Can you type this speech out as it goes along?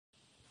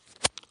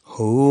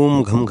ಓಂ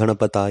ಘಂ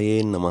ಗಣಪತಾಯೇ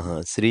ನಮಃ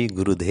ಶ್ರೀ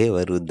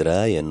ಗುರುದೇವ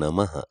ರುದ್ರಾಯ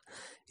ನಮಃ.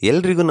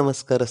 ಎಲ್ರಿಗೂ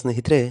ನಮಸ್ಕಾರ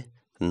ಸ್ನೇಹಿತರೆ,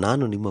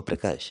 ನಾನು ನಿಮ್ಮ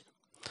ಪ್ರಕಾಶ್.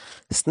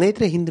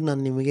 ಸ್ನೇಹಿತರೆ, ಇಂದು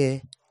ನಾನು ನಿಮಗೆ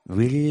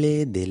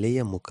ವೀಳ್ಯದೆಲೆಯ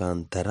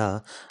ಮುಖಾಂತರ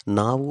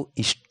ನಾವು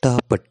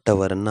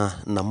ಇಷ್ಟಪಟ್ಟವರನ್ನು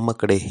ನಮ್ಮ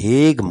ಕಡೆ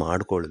ಹೇಗೆ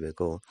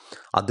ಮಾಡಿಕೊಳ್ಬೇಕು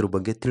ಅದ್ರ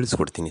ಬಗ್ಗೆ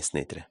ತಿಳಿಸ್ಕೊಡ್ತೀನಿ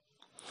ಸ್ನೇಹಿತರೆ.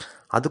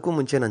 ಅದಕ್ಕೂ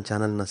ಮುಂಚೆ ನನ್ನ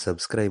ಚಾನಲ್ನ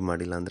ಸಬ್ಸ್ಕ್ರೈಬ್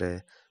ಮಾಡಿಲ್ಲ ಅಂದರೆ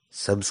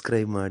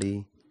ಸಬ್ಸ್ಕ್ರೈಬ್ ಮಾಡಿ,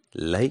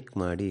 ಲೈಕ್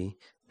ಮಾಡಿ,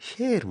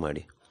 ಶೇರ್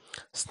ಮಾಡಿ.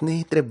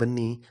 ಸ್ನೇಹಿತರೆ,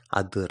 ಬನ್ನಿ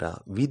ಅದರ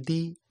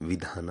ವಿಧಿ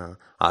ವಿಧಾನ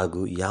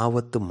ಹಾಗೂ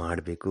ಯಾವತ್ತು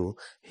ಮಾಡಬೇಕು,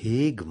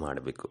 ಹೇಗೆ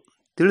ಮಾಡಬೇಕು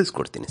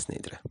ತಿಳಿಸ್ಕೊಡ್ತೀನಿ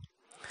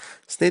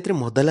ಸ್ನೇಹಿತರೆ.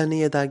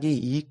 ಮೊದಲನೆಯದಾಗಿ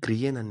ಈ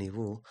ಕ್ರಿಯೆನ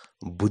ನೀವು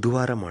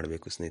ಬುಧವಾರ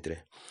ಮಾಡಬೇಕು ಸ್ನೇಹಿತರೆ.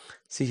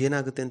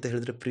 ಏನಾಗುತ್ತೆ ಅಂತ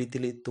ಹೇಳಿದ್ರೆ,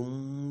 ಪ್ರೀತಿಲಿ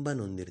ತುಂಬ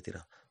ನೊಂದಿರ್ತೀರ.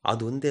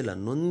 ಅದು ಒಂದೇ ಅಲ್ಲ,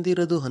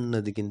 ನೊಂದಿರೋದು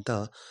ಅನ್ನೋದಕ್ಕಿಂತ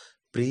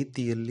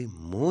ಪ್ರೀತಿಯಲ್ಲಿ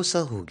ಮೋಸ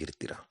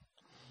ಹೋಗಿರ್ತೀರ.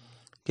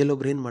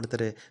 ಕೆಲವೊಬ್ರು ಏನು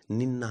ಮಾಡ್ತಾರೆ,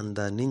 ನಿನ್ನ ಅಂದ,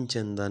 ನಿನ್ನ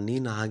ಚಂದ,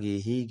 ನೀನು ಹಾಗೆ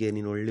ಹೀಗೆ,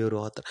 ನೀನು ಒಳ್ಳೆಯವರು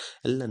ಆ ಥರ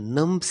ಎಲ್ಲ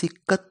ನಂಬಿಸಿ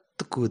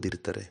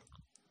ಕೂದಿರ್ತಾರೆ.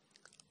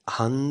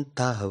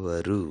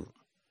 ಅಂತಹವರು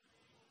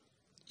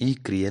ಈ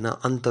ಕ್ರಿಯೆನ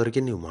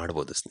ಅಂಥವ್ರಿಗೆ ನೀವು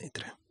ಮಾಡ್ಬೋದು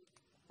ಸ್ನೇಹಿತರೆ.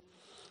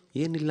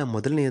 ಏನಿಲ್ಲ,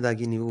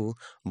 ಮೊದಲನೆಯದಾಗಿ ನೀವು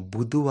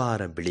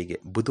ಬುಧವಾರ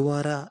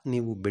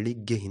ನೀವು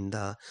ಬೆಳಿಗ್ಗೆಯಿಂದ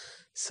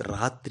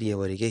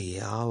ರಾತ್ರಿಯವರೆಗೆ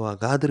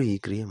ಯಾವಾಗಾದರೂ ಈ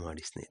ಕ್ರಿಯೆ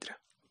ಮಾಡಿ ಸ್ನೇಹಿತರೆ.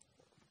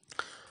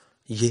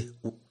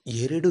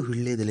 2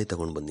 ವೀಳ್ಯದೆಲೆ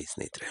ತಗೊಂಡು ಬನ್ನಿ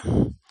ಸ್ನೇಹಿತರೆ.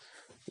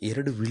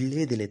 2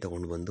 ವೀಳ್ಯದೆಲೆ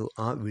ತಗೊಂಡು ಬಂದು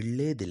ಆ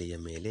ವೀಳ್ಯದೆಲೆಯ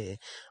ಮೇಲೆ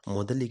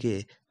ಮೊದಲಿಗೆ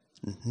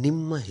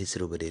ನಿಮ್ಮ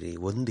ಹೆಸರು ಬರೀರಿ.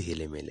 ಒಂದು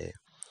ಎಲೆ ಮೇಲೆ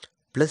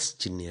ಪ್ಲಸ್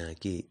ಚಿಹ್ನೆ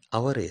ಹಾಕಿ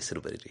ಅವರ ಹೆಸರು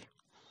ಬರೀರಿ.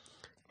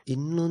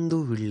 ಇನ್ನೊಂದು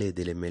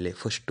ವೀಳ್ಯದೆಲೆ ಮೇಲೆ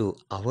ಫಸ್ಟು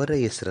ಅವರ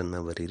ಹೆಸರನ್ನು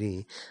ಬರೀರಿ,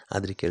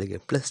 ಅದ್ರ ಕೆಳಗೆ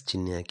ಪ್ಲಸ್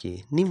ಚಿಹ್ನೆ ಹಾಕಿ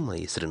ನಿಮ್ಮ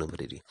ಹೆಸರನ್ನು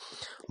ಬರೀರಿ.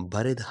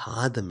 ಬರೆದ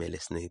ಆದ ಮೇಲೆ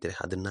ಸ್ನೇಹಿತರೆ,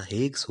 ಅದನ್ನು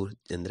ಹೇಗೆ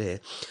ಅಂದರೆ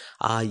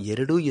ಆ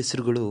 2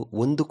 ಹೆಸರುಗಳು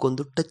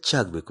ಒಂದಕ್ಕೊಂದು ಟಚ್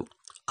ಆಗಬೇಕು,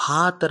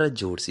 ಆ ಥರ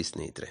ಜೋಡಿಸಿ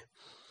ಸ್ನೇಹಿತರೆ.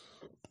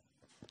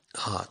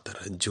 ಆ ಥರ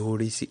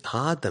ಜೋಡಿಸಿ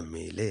ಆದ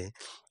ಮೇಲೆ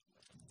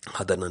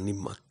ಅದನ್ನು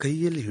ನಿಮ್ಮ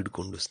ಕೈಯಲ್ಲಿ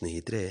ಹಿಡ್ಕೊಂಡು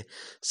ಸ್ನೇಹಿತರೆ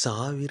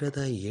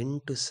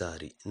 1008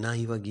 ಸಾರಿ ನಾ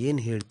ಇವಾಗ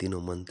ಏನು ಹೇಳ್ತೀನೋ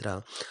ಮಂತ್ರ,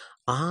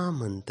 ಆ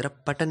ಮಂತ್ರ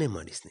ಪಠನೆ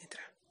ಮಾಡಿ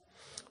ಸ್ನೇಹಿತರೆ.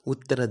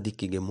 ಉತ್ತರ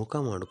ದಿಕ್ಕಿಗೆ ಮುಖ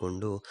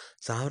ಮಾಡಿಕೊಂಡು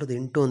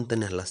 1008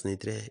 ಅಂತಲೇ ಅಲ್ಲ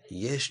ಸ್ನೇಹಿತರೆ,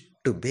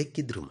 ಎಷ್ಟು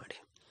ಬೇಕಿದ್ರೂ ಮಾಡಿ.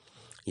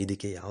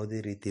 ಇದಕ್ಕೆ ಯಾವುದೇ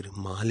ರೀತಿ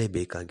ಮಾಲೆ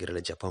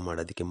ಬೇಕಾಗಿರಲ್ಲ, ಜಪ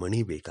ಮಾಡೋದಕ್ಕೆ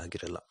ಮಣಿ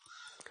ಬೇಕಾಗಿರಲ್ಲ.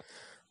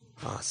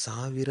 ಆ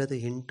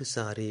 1008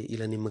 ಸಾರಿ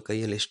ಇಲ್ಲ ನಿಮ್ಮ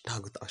ಕೈಯಲ್ಲಿ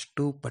ಎಷ್ಟಾಗುತ್ತೋ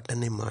ಅಷ್ಟು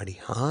ಪಠನೆ ಮಾಡಿ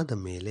ಆದ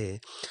ಮೇಲೆ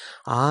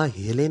ಆ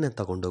ಎಲೆನ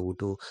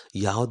ತಗೊಂಡೋಗ್ಬಿಟ್ಟು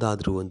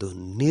ಯಾವುದಾದ್ರೂ ಒಂದು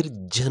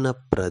ನಿರ್ಜನ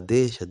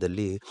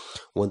ಪ್ರದೇಶದಲ್ಲಿ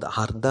ಒಂದು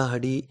ಅರ್ಧ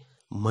ಅಡಿ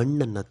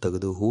ಮಣ್ಣನ್ನು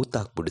ತೆಗೆದು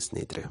ಹೂತಾಕ್ಬಿಡಿ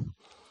ಸ್ನೇಹಿತರೆ.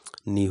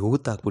 ನೀವು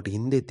ಹೂತಾಕ್ಬಿಟ್ಟು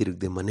ಹಿಂದೆ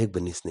ತಿರುಗದೆ ಮನೆಗೆ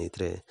ಬನ್ನಿ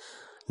ಸ್ನೇಹಿತರೆ.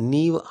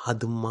 ನೀವು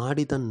ಅದು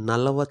ಮಾಡಿದ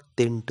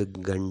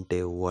 48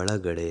 ಗಂಟೆ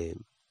ಒಳಗಡೆ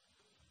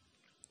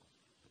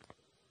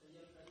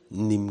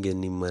ನಿಮಗೆ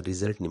ನಿಮ್ಮ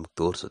ರಿಸಲ್ಟ್ ನಿಮ್ಗೆ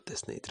ತೋರಿಸುತ್ತೆ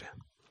ಸ್ನೇಹಿತರೆ.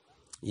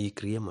 ಈ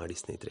ಕ್ರಿಯೆ ಮಾಡಿ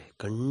ಸ್ನೇಹಿತರೆ,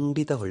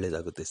 ಖಂಡಿತ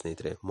ಒಳ್ಳೆಯದಾಗುತ್ತೆ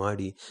ಸ್ನೇಹಿತರೆ.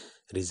 ಮಾಡಿ,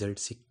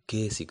 ರಿಸಲ್ಟ್ ಸಿಕ್ಕೇ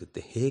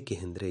ಸಿಗುತ್ತೆ. ಹೇಗೆ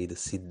ಅಂದರೆ ಇದು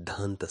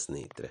ಸಿದ್ಧಾಂತ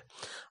ಸ್ನೇಹಿತರೆ.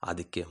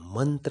 ಅದಕ್ಕೆ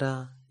ಮಂತ್ರ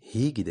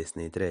ಹೀಗಿದೆ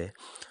ಸ್ನೇಹಿತರೆ.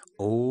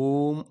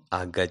 ಓಂ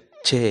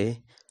ಅಗಚ್ಚೆ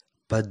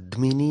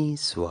ಪದ್ಮಿನಿ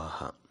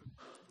ಸ್ವಾಹ.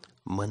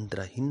 ಮಂತ್ರ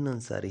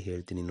ಇನ್ನೊಂದು ಸಾರಿ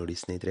ಹೇಳ್ತೀನಿ ನೋಡಿ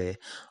ಸ್ನೇಹಿತರೆ.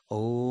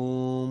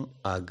 ಓಂ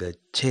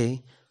ಅಗಚ್ಚೆ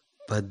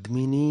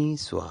ಪದ್ಮಿನಿ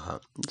ಸ್ವಾಹ.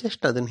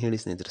 ಜಸ್ಟ್ ಅದನ್ನು ಹೇಳಿ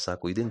ಸ್ನೇಹಿತರೆ,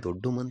 ಸಾಕು. ಇದೇನು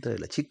ದೊಡ್ಡ ಮಂತ್ರ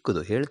ಇಲ್ಲ,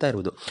 ಚಿಕ್ಕದು ಹೇಳ್ತಾ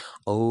ಇರ್ಬೋದು.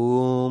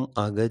 ಓಂ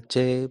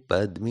ಅಗಚ್ಚೆ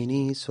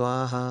ಪದ್ಮಿನಿ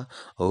ಸ್ವಾಹ,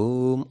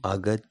 ಓಂ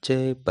ಅಗಚ್ಚೆ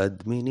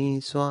ಪದ್ಮಿನಿ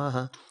ಸ್ವಾಹ.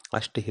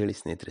 ಅಷ್ಟು ಹೇಳಿ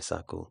ಸ್ನೇಹಿತರೆ,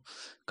 ಸಾಕು.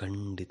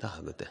 ಖಂಡಿತ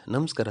ಆಗುತ್ತೆ.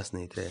 ನಮಸ್ಕಾರ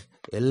ಸ್ನೇಹಿತರೆ,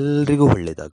 ಎಲ್ರಿಗೂ ಒಳ್ಳೆಯದಾಗುತ್ತೆ.